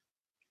is?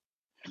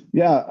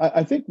 Yeah,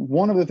 I think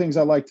one of the things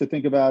I like to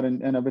think about,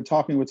 and I've been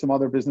talking with some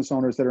other business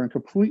owners that are in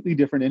completely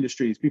different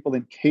industries, people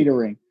in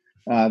catering,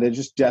 They're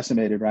just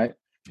decimated, right?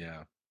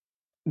 Yeah.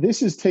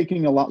 This is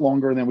taking a lot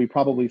longer than we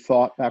probably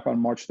thought back on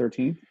March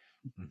 13th,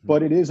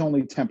 but it is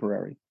only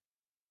temporary.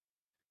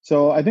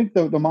 So I think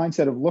the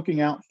mindset of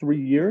looking out 3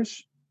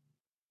 years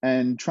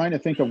and trying to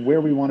think of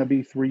where we want to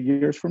be 3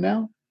 years from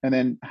now, and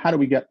then how do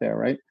we get there,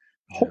 right?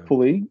 Yeah.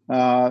 Hopefully,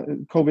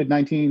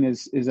 COVID-19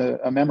 is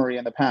a memory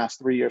in the past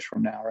 3 years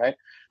from now, right?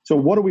 So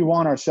what do we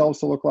want ourselves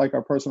to look like,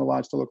 our personal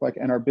lives to look like,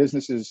 and our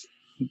businesses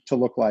to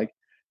look like?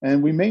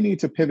 And we may need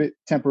to pivot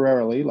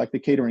temporarily, like the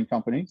catering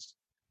companies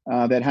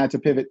that had to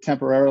pivot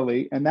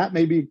temporarily, and that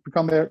may be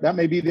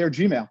their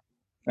Gmail,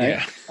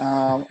 right?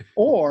 Yeah.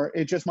 Or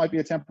it just might be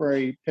a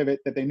temporary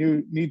pivot that they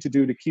need to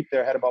do to keep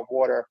their head above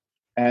water.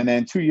 And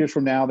then 2 years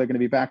from now, they're going to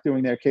be back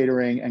doing their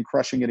catering and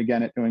crushing it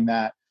again at doing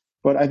that.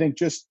 But I think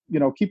just,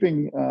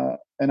 keeping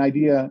an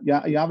idea,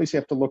 you obviously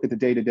have to look at the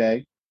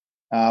day-to-day,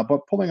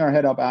 but pulling our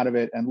head up out of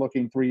it and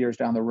looking 3 years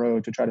down the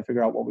road to try to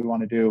figure out what we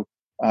want to do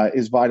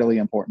is vitally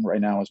important right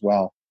now as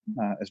well,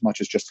 as much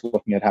as just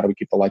looking at how do we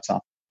keep the lights on.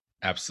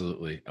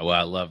 Absolutely. Well,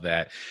 I love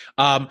that.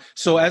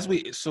 So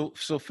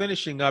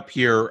finishing up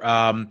here,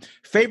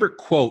 favorite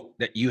quote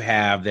that you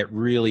have that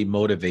really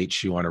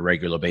motivates you on a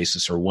regular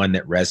basis, or one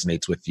that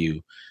resonates with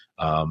you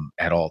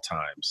at all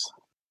times?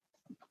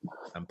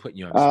 I'm putting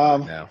you on the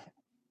spot now.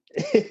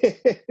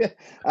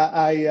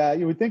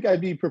 You would think I'd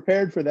be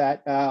prepared for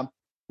that,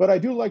 but I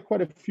do like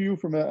quite a few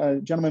from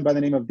a gentleman by the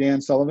name of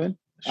Dan Sullivan.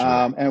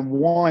 Sure. And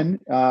one,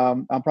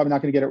 I'm probably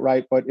not going to get it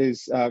right, but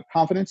is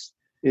confidence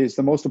is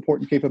the most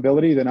important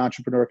capability that an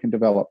entrepreneur can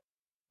develop.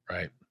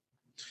 Right.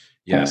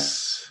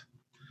 Yes.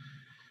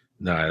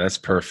 No, that's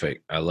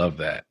perfect. I love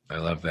that.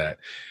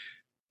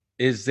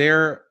 Is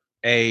there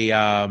a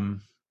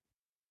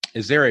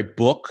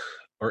book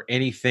or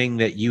anything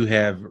that you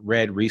have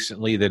read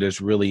recently that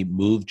has really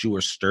moved you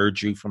or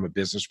stirred you from a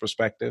business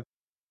perspective?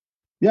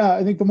 Yeah,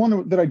 I think the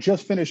one that I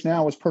just finished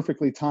now was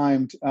perfectly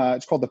timed.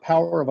 It's called The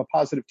Power of a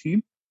Positive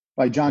Team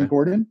by John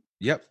Gordon.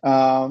 Yep.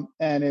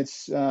 And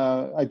it's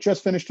I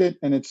just finished it,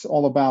 and it's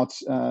all about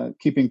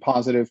keeping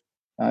positive.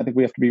 I think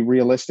we have to be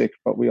realistic,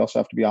 but we also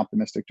have to be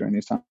optimistic during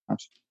these times.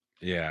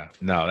 Yeah,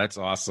 no, that's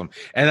awesome.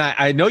 And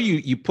I know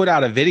you put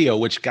out a video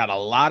which got a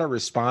lot of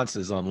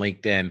responses on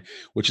LinkedIn,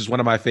 which is one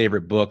of my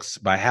favorite books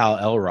by Hal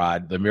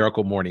Elrod, The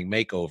Miracle Morning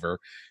Makeover.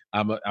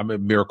 I'm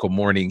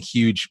a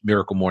huge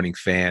Miracle Morning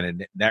fan,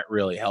 and that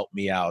really helped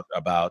me out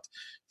about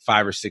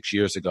 5 or 6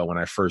 years ago when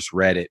I first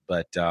read it.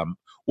 But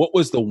what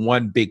was the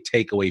one big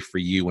takeaway for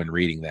you when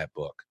reading that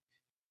book?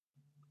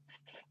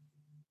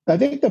 I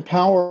think the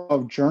power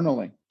of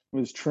journaling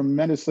was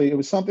it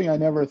was something I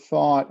never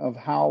thought of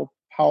how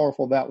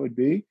powerful that would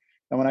be.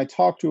 And when I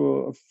talked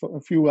to a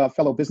few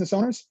fellow business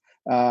owners,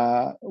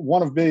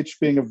 one of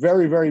which being a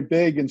very, very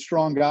big and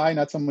strong guy,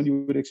 not someone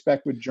you would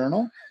expect would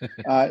journal,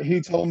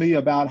 he told me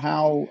about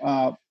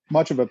how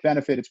much of a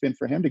benefit it's been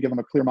for him to give him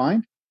a clear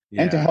mind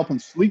and to help him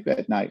sleep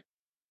at night.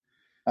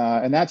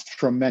 And that's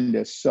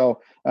tremendous. So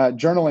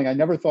journaling, I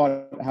never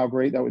thought how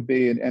great that would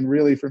be. And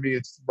really for me,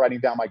 it's writing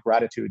down my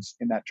gratitudes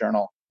in that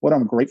journal, what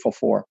I'm grateful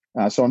for.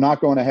 So I'm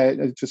not going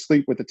ahead to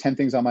sleep with the 10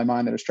 things on my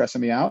mind that are stressing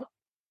me out.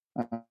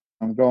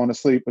 I'm going to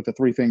sleep with the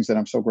 3 things that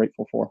I'm so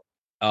grateful for.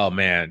 Oh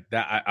man,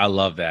 I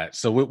love that.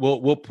 So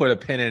we'll put a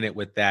pin in it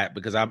with that,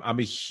 because I'm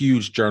a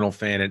huge journal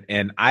fan,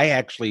 and I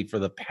actually, for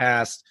the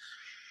past,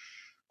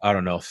 I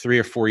don't know, 3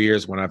 or 4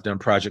 years, when I've done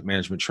project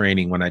management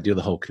training, when I do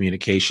the whole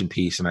communication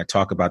piece and I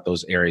talk about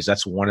those areas,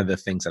 that's one of the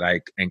things that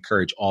I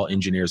encourage all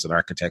engineers and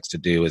architects to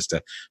do, is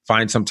to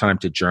find some time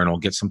to journal,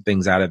 get some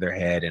things out of their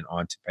head and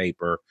onto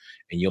paper,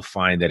 and you'll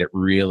find that it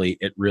really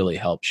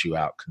helps you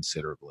out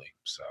considerably.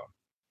 So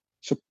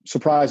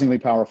surprisingly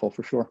powerful,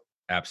 for sure.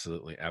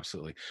 Absolutely.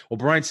 Well,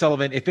 Brian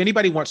Sullivan, if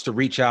anybody wants to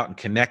reach out and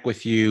connect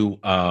with you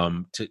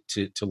to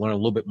learn a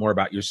little bit more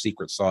about your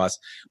secret sauce,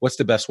 what's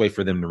the best way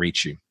for them to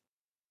reach you?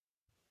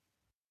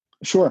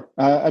 Sure.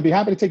 I'd be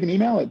happy to take an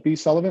email at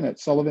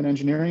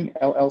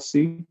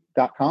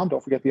bsullivan@sullivanengineeringllc.com.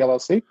 Don't forget the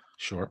LLC.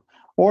 Sure.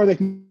 Or they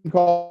can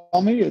call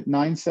me at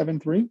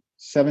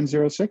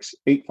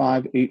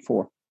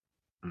 973-706-8584.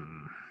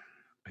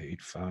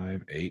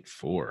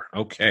 8584.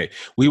 Okay.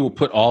 We will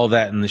put all of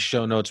that in the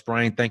show notes.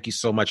 Brian, thank you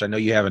so much. I know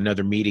you have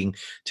another meeting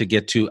to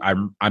get to.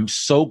 I'm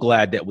so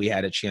glad that we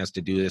had a chance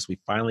to do this. We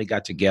finally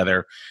got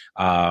together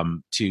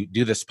to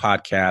do this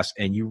podcast,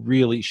 and you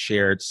really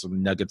shared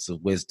some nuggets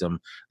of wisdom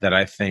that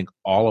I think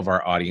all of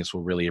our audience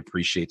will really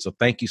appreciate. So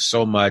thank you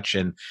so much.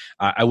 And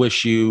I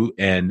wish you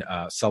and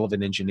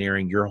Sullivan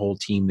Engineering, your whole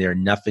team there,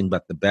 nothing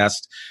but the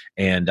best.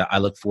 And I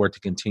look forward to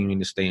continuing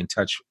to stay in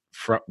touch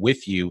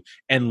with you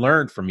and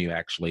learn from you,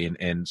 actually.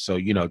 And so,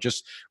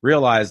 just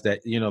realize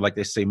that, like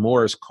they say,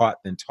 more is caught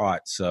than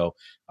taught. So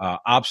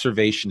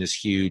observation is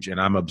huge,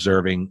 and I'm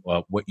observing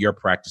what your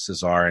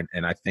practices are.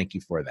 And I thank you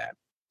for that.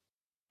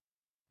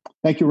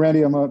 Thank you,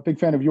 Randy. I'm a big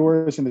fan of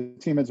yours and the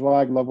team as well.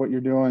 I love what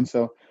you're doing.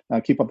 So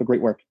keep up the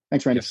great work.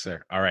 Thanks, Randy. Yes,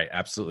 sir. All right.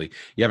 Absolutely.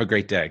 You have a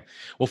great day.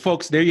 Well,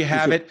 folks, there you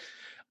have it.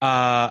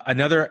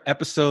 Another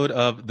episode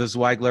of the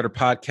Zweig Letter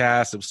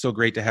podcast. It was so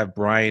great to have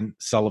Brian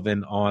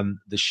Sullivan on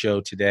the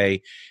show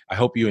today. I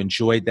hope you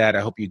enjoyed that.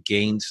 I hope you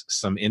gained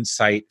some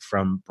insight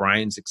from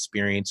Brian's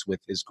experience with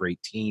his great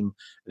team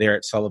there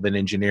at Sullivan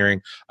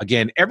Engineering.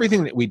 Again,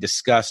 everything that we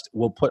discussed,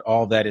 we'll put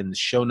all that in the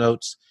show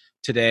notes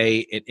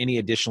today and any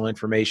additional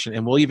information.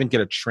 And we'll even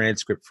get a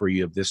transcript for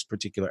you of this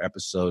particular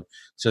episode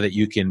so that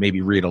you can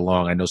maybe read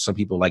along. I know some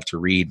people like to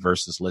read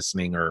versus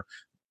listening or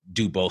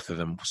do both of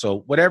them. So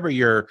whatever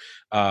your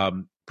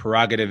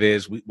prerogative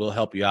is, we'll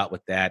help you out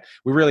with that.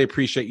 We really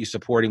appreciate you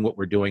supporting what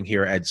we're doing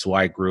here at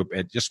Zweig Group,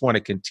 and just want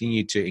to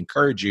continue to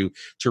encourage you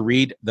to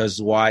read the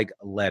Zweig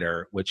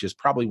Letter, which is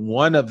probably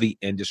one of the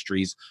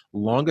industry's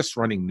longest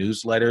running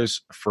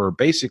newsletters for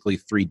basically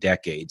 3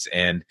 decades.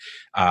 And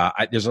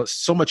there's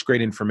so much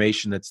great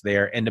information that's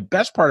there. And the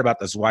best part about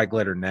the Zweig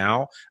Letter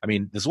now, I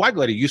mean, the Zweig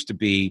Letter used to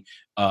be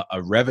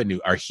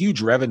a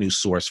huge revenue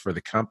source for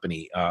the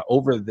company,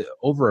 over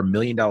 $1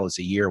 million a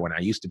year when I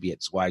used to be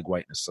at Zweig,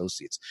 White &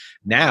 Associates.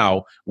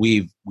 Now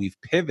we've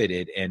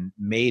pivoted and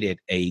made it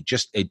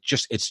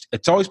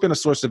it's always been a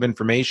source of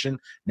information.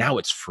 Now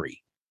it's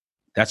free.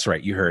 That's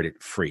right. You heard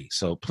it, free.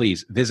 So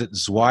please visit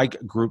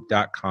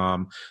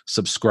zweiggroup.com,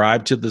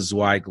 subscribe to the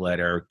Zweig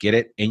Letter, get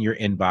it in your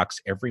inbox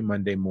every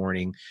Monday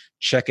morning,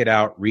 check it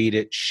out, read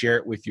it, share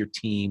it with your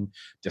team,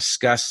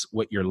 discuss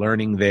what you're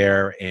learning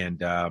there.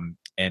 And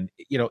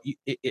you know,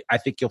 I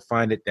think you'll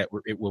find that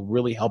it will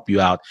really help you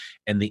out.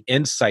 And the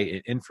insight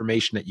and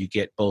information that you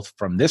get both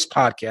from this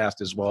podcast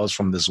as well as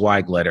from the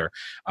Zweig Letter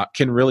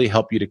can really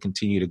help you to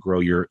continue to grow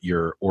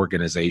your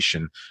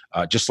organization,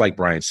 just like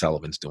Brian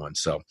Sullivan's doing.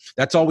 So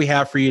that's all we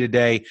have for you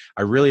today.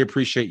 I really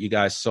appreciate you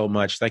guys so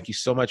much. Thank you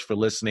so much for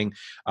listening.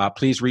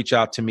 Please reach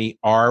out to me,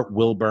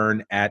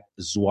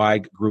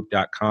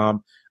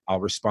 rwilburn@zweiggroup.com. I'll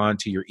respond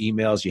to your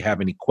emails. You have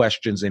any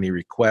questions, any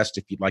requests,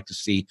 if you'd like to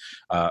see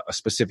a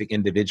specific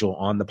individual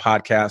on the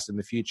podcast in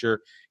the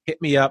future,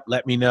 hit me up,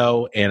 let me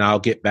know, and I'll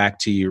get back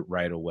to you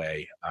right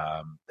away.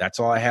 That's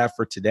all I have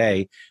for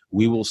today.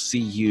 We will see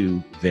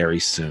you very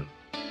soon.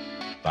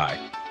 Bye.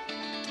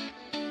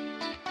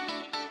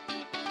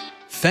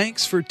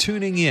 Thanks for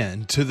tuning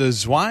in to the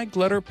Zweig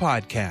Letter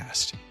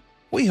podcast.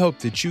 We hope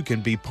that you can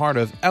be part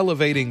of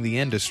elevating the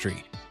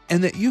industry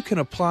and that you can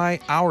apply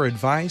our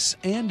advice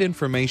and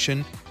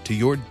information to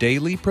your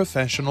daily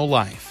professional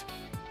life.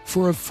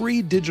 For a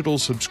free digital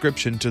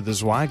subscription to the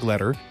Zweig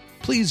Letter,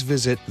 please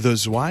visit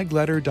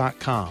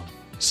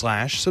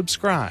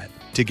thezweigletter.com/subscribe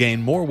to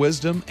gain more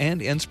wisdom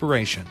and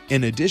inspiration,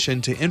 in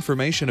addition to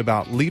information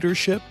about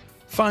leadership,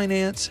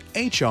 finance,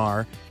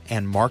 HR,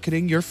 and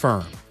marketing your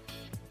firm.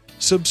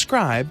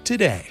 Subscribe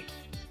today.